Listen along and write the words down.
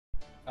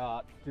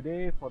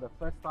Today, for the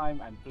first time,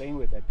 I'm playing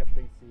with the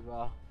Captain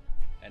Siva,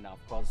 and of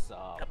course,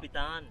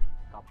 Kapitan.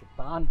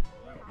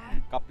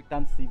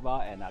 Kapitan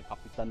Siva and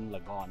Kapitan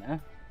Lagon.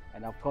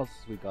 And of course,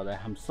 we got a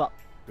Hamsap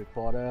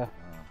reporter,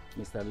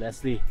 Mr.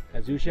 Leslie.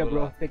 As usual,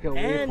 bro, take it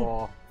away And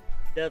for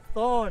the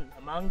thorn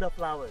among the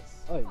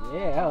flowers. Oh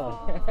yeah,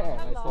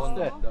 my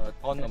sister. The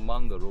thorn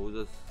among the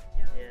roses.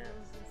 Yeah.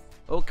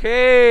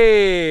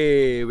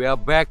 Okay, we are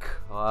back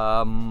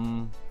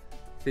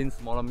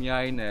since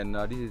Mulligans, and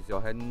this is your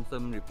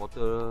handsome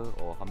reporter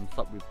or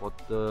Hamsap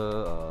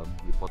reporter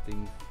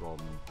reporting from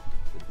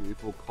the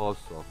beautiful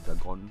course of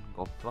Yangon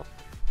Golf Club.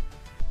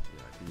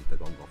 Yeah, I think it's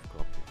Yangon Golf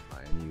Club.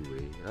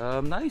 Anyway,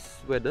 nice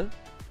weather,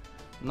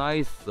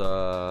 nice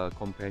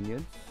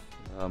companions.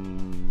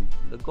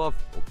 The golf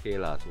okay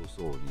lah,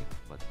 so only.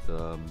 But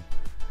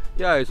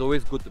yeah, it's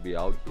always good to be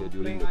out here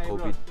during the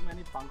COVID. Too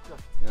many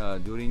bunkers. Yeah,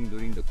 during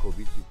the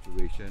COVID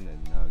situation,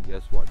 and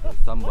guess what? There's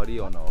somebody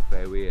on our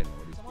fairway and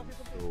all these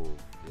things. So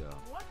yeah.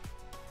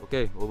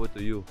 Okay, over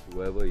to you,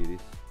 whoever it is.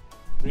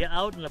 We are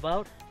out and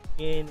about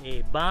in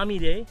a balmy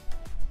day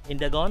in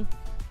Yangon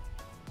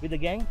with the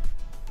gang,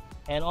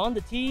 and on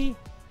the tee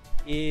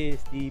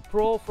is the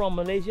pro from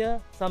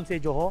Malaysia, some say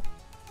Johor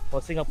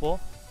or Singapore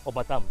or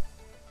Batam,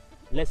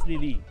 Leslie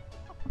Lee.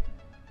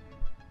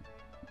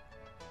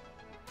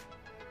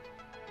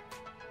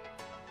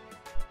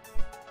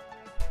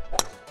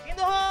 In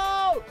the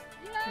hole!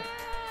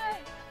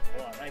 Yay!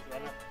 Oh, nice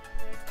runner.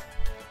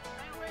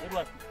 Good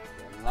one.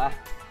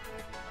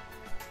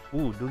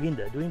 Ooh, doing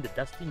the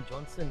Dustin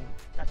Johnson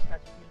touch feel.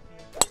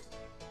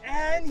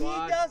 And he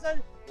does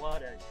it.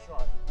 What a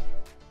shot.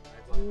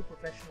 Too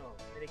professional.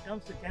 When it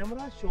comes to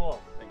camera, show off.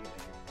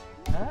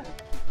 Huh?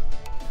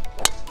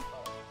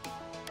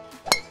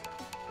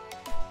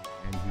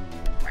 And he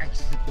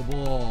whacks the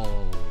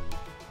ball.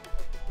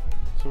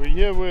 So we're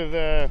here with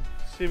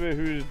Siva,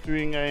 who's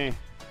doing a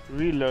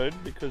reload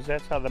because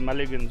that's how the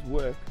Mulligans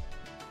work.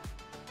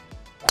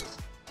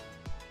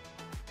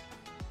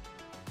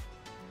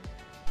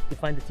 To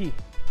find the tee.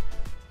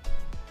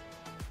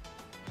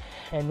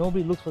 And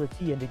nobody looks for the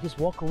tee and they just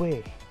walk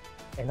away.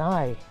 And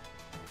I,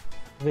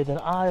 with an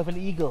eye of an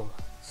eagle,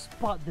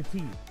 spot the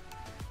tee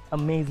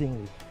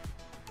amazingly.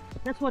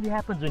 But that's what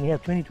happens when you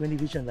have 20/20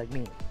 vision like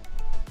me.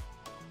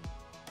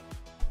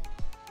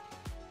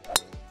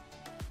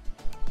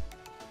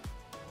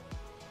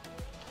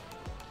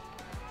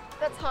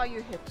 That's how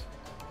you hit.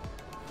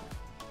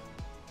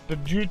 The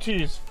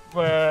duties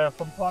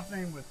from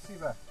partnering with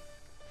Siva.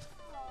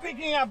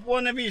 Picking up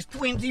one of his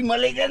 20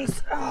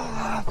 Mulligans.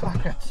 Ah,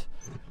 fuck it.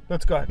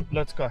 Let's go,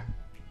 let's go.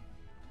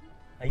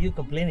 Are you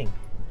complaining?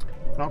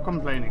 Not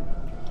complaining.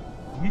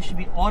 You should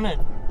be honored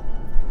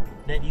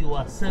that you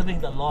are serving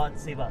the Lord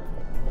Siva.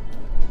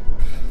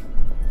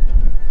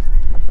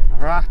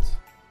 Alright.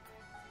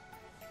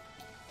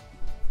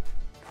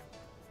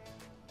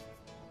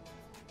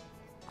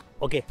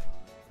 Okay.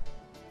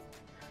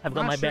 I've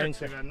got my bearings.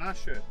 Siva,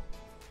 nice shirt.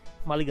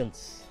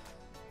 Mulligans.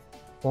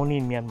 Only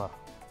in Myanmar.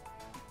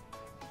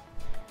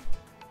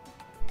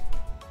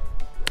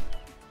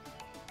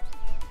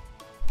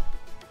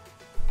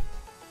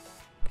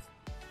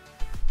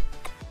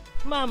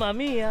 Mamma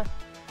mia,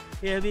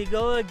 here we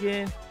go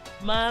again,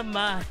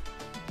 mama.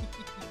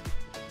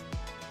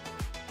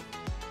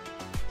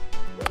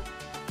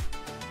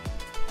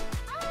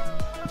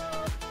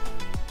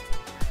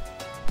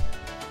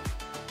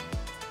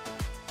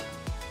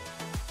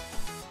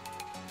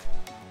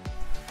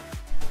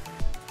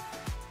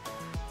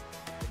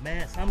 The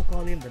man, some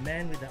call him the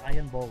man with the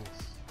iron balls.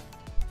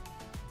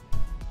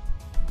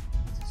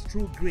 It's his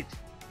true grit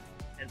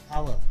and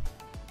power.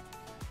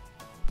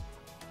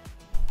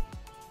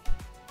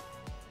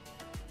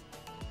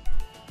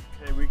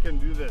 Okay, we can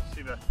do this,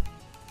 Siva.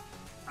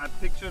 I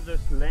picture this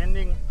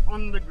landing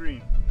on the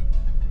green.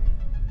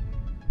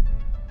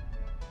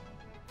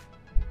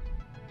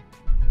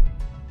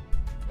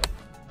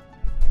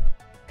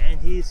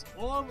 And he's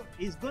going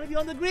to be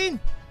on the green,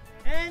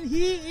 and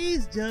he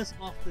is just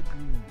off the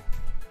green.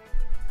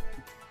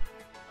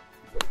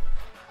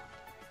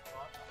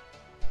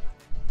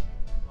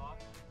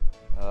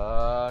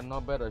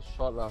 Not bad a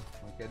shot lah.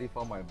 My caddy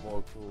found my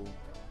ball, so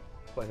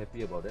quite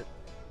happy about it.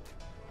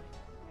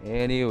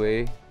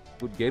 Anyway,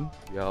 good game.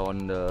 We are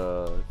on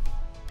the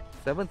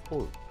 7th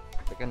hole,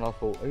 second last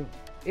hole,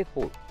 8th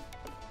hole,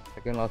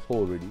 second last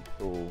hole already.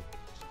 So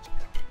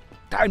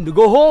time to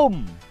go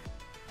home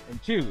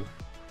and chill.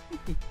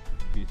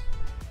 Peace.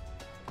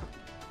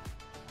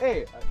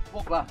 Hey,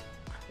 walk lah,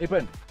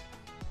 apron.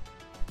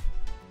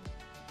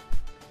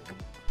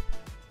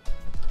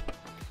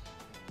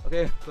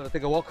 Okay, gonna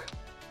take a walk.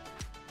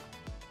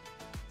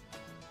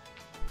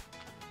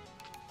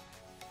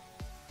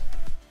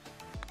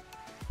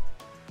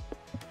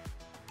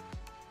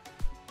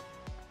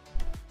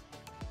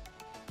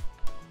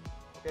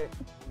 Okay,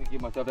 let me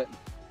give myself that.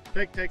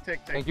 Take.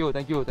 Thank you.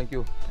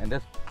 And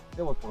that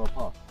was for a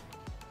par.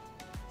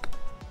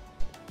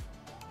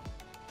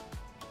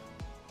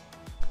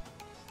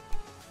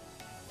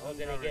 Not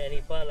gonna get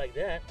any par like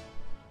that.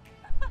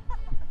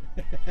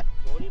 The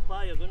only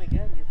par you're gonna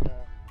get is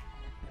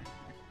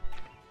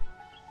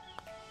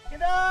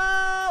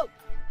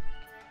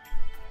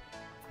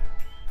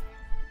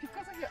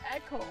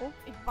echo.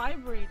 It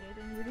vibrated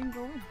and we didn't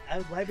go in. I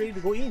was vibrating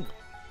to go in.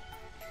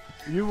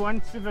 You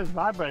want Siva's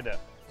vibrator.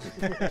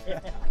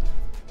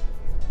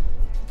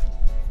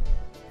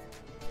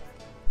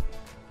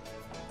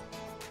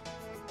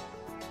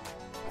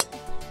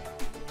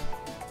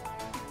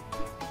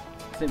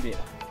 Same bit.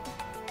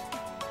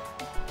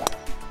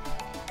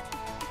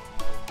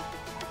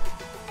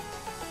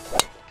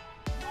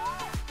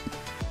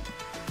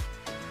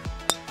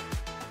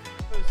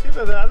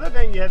 Siva, the other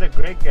day you had a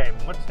great game.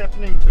 What's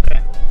happening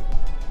today?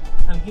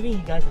 I'm giving you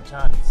guys a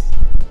chance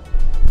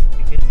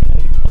because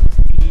you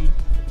obviously he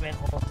went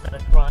home,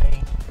 started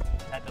crying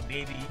like a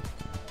baby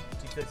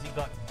because he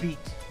got beat.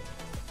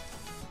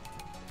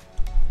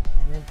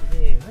 And then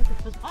today, where's the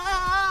first?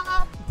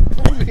 Ah!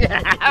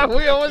 Yeah,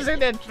 we almost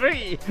hit a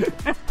tree.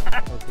 Okay.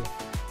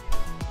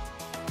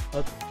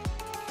 Okay.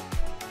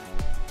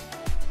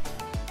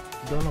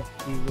 Don't know.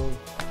 We will.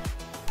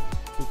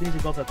 We finish the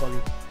golf, I'll call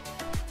you.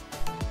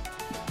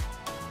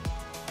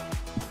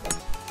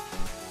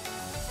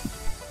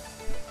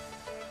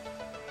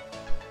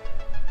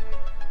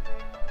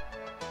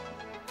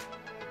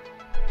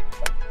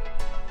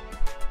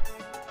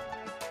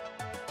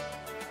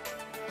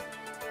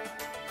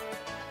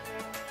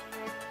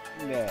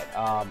 That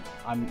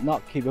I'm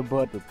not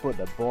capable to put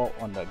the ball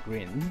on the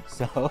green,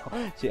 so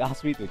she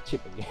asked me to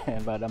chip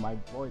again, but my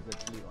ball is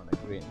actually on the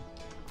green.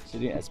 She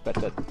didn't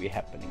expect that to be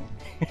happening.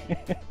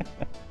 It's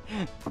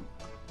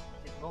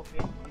no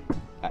pain for you.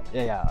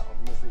 Yeah,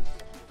 obviously.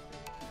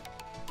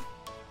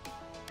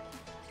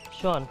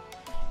 Sean,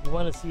 you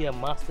want to see a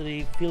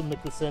mastery Phil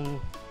Mickelson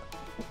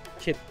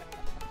chip?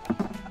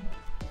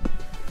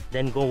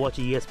 Then go watch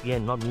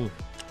ESPN, not me.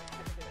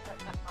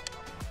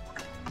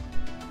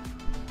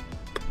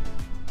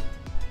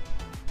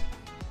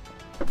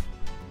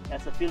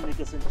 That's a Phil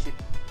Mickelson chip.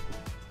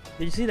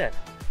 Did you see that?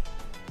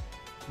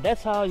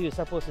 That's how you're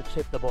supposed to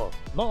chip the ball.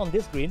 Not on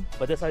this green,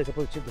 but that's how you're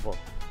supposed to chip the ball.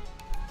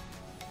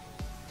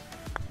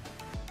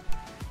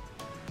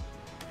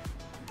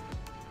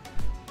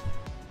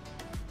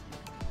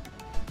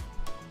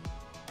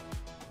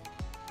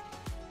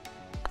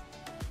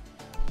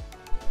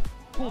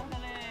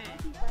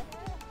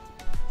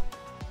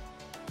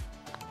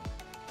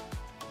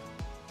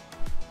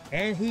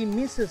 And he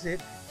misses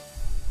it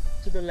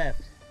to the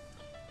left.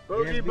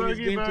 Bogey,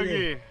 bogey,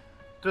 bogey.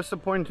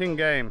 Disappointing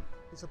game.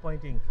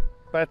 Disappointing.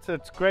 But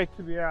it's great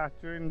to be out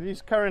during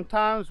these current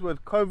times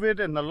with COVID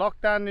and the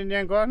lockdown in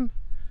Yangon.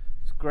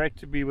 It's great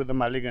to be with the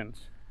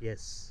Mulligans.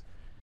 Yes.